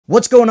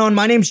What's going on?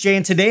 My name's Jay,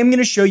 and today I'm going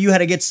to show you how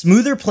to get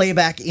smoother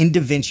playback in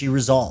Davinci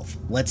Resolve.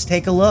 Let's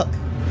take a look.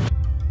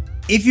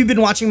 If you've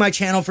been watching my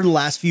channel for the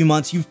last few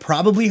months, you've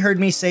probably heard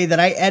me say that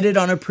I edit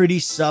on a pretty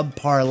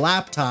subpar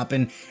laptop,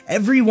 and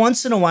every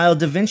once in a while,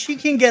 Davinci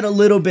can get a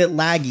little bit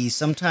laggy.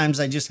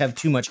 Sometimes I just have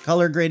too much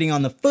color grading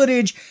on the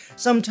footage.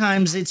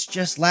 Sometimes it's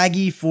just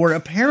laggy for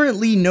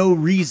apparently no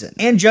reason.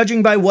 And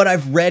judging by what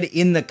I've read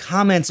in the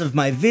comments of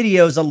my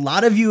videos, a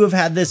lot of you have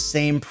had this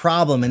same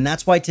problem, and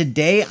that's why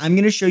today I'm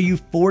going to show you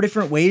 4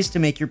 different ways to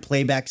make your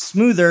playback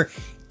smoother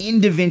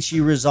in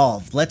Davinci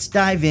Resolve. Let's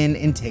dive in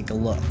and take a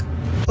look.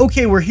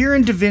 Okay, we're here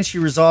in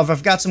Davinci Resolve.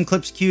 I've got some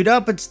clips queued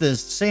up. It's the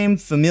same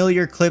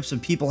familiar clips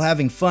of people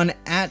having fun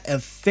at a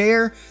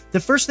fair. The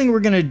first thing we're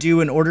gonna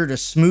do in order to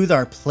smooth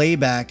our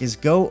playback is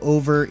go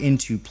over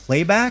into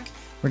Playback.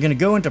 We're gonna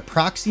go into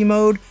proxy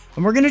mode,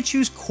 and we're gonna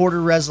choose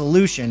quarter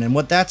resolution. And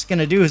what that's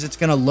gonna do is it's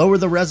gonna lower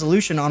the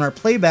resolution on our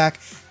playback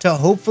to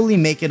hopefully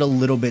make it a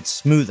little bit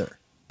smoother.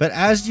 But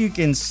as you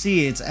can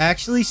see, it's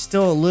actually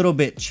still a little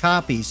bit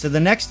choppy. So the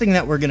next thing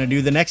that we're gonna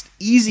do, the next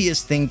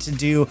easiest thing to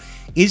do,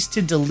 is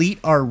to delete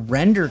our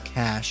render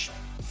cache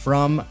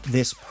from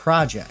this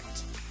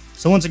project.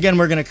 So once again,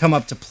 we're gonna come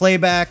up to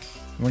Playback,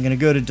 and we're gonna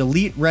go to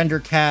delete render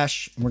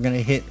cache, and we're gonna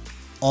hit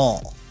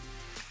all.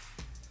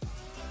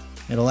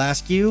 It'll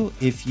ask you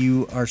if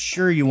you are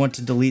sure you want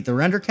to delete the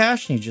render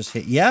cache, and you just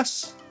hit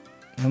yes,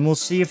 and we'll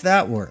see if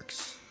that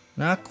works.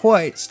 Not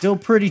quite, still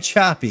pretty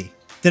choppy.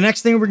 The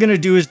next thing we're going to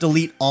do is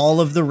delete all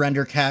of the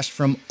render cache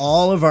from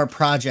all of our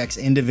projects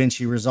in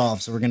Davinci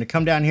Resolve. So we're going to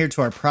come down here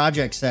to our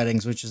project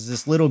settings, which is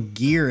this little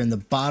gear in the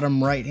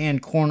bottom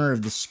right-hand corner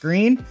of the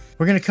screen.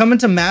 We're going to come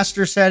into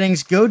master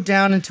settings, go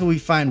down until we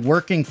find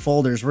working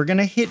folders. We're going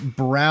to hit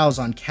browse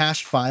on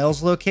cache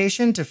files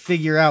location to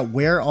figure out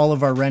where all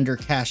of our render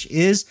cache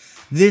is.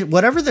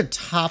 Whatever the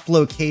top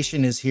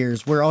location is here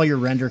is where all your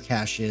render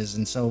cache is.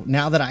 And so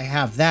now that I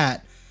have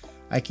that,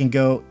 I can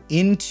go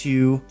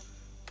into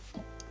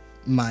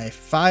my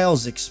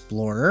files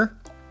explorer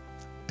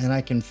and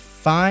I can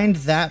find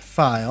that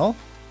file,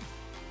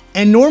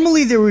 and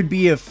normally there would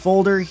be a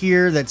folder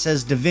here that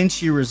says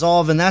Davinci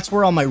Resolve, and that's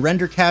where all my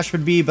render cache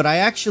would be, but I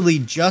actually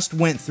just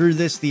went through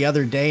this the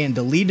other day and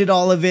deleted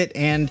all of it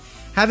and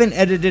haven't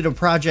edited a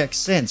project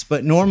since.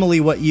 But normally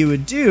what you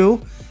would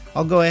do,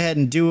 I'll go ahead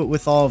and do it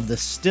with all of the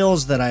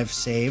stills that I've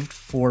saved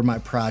for my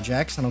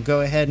projects, and I'll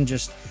go ahead and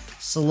just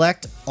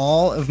select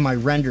all of my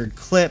rendered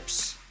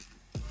clips.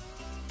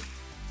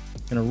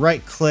 Gonna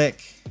right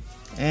click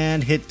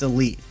and hit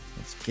delete.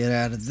 Let's get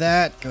out of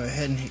that. Go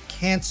ahead and hit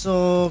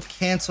cancel,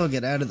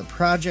 get out of the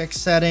project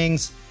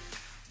settings.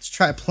 Let's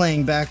try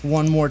playing back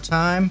one more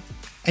time.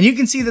 And you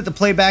can see that the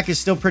playback is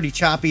still pretty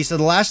choppy. So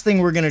the last thing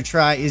we're gonna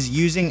try is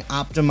using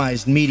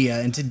optimized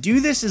media. And to do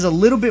this is a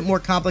little bit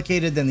more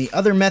complicated than the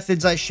other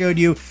methods I showed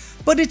you,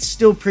 but it's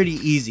still pretty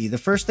easy. The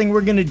first thing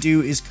we're gonna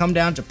do is come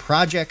down to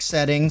project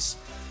settings.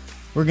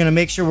 We're going to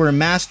make sure we're in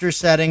master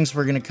settings.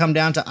 We're going to come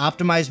down to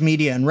optimize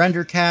media and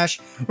render cache.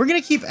 We're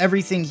going to keep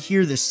everything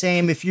here the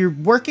same. If you're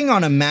working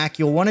on a Mac,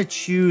 you'll want to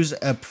choose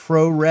a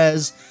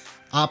ProRes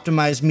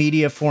optimized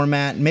media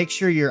format. Make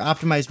sure your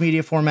optimized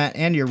media format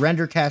and your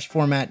render cache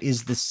format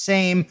is the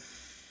same.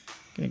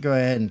 I'm going to go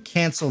ahead and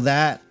cancel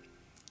that.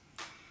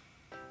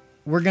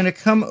 We're going to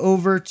come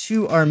over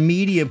to our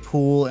media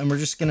pool, and we're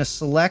just going to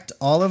select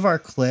all of our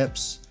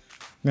clips.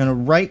 We're going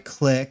to right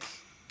click.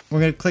 We're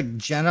going to click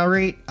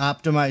Generate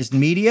Optimized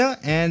Media,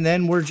 and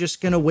then we're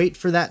just going to wait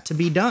for that to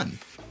be done.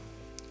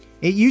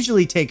 It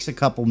usually takes a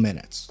couple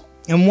minutes.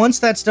 And once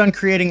that's done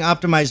creating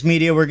optimized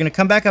media, we're going to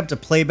come back up to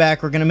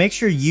Playback. We're going to make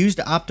sure Used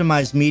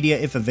Optimized Media,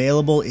 if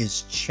available,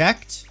 is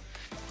checked.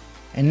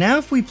 And now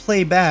if we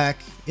play back,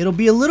 it'll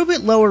be a little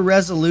bit lower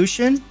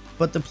resolution,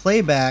 but the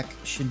playback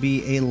should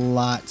be a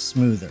lot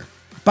smoother.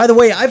 By the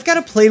way, I've got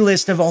a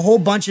playlist of a whole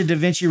bunch of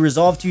Davinci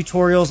Resolve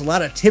tutorials, a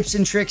lot of tips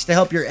and tricks to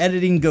help your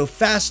editing go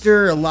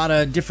faster, a lot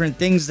of different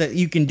things that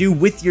you can do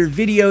with your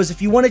videos.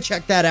 If you want to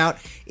check that out,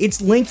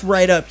 it's linked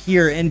right up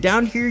here, and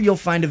down here you'll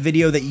find a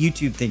video that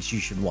YouTube thinks you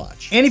should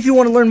watch. And if you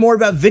want to learn more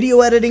about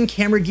video editing,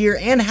 camera gear,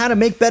 and how to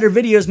make better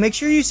videos, make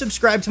sure you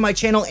subscribe to my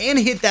channel and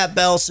hit that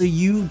bell so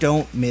you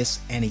don't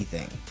miss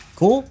anything.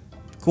 Cool?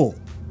 Cool.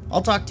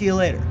 I'll talk to you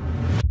later.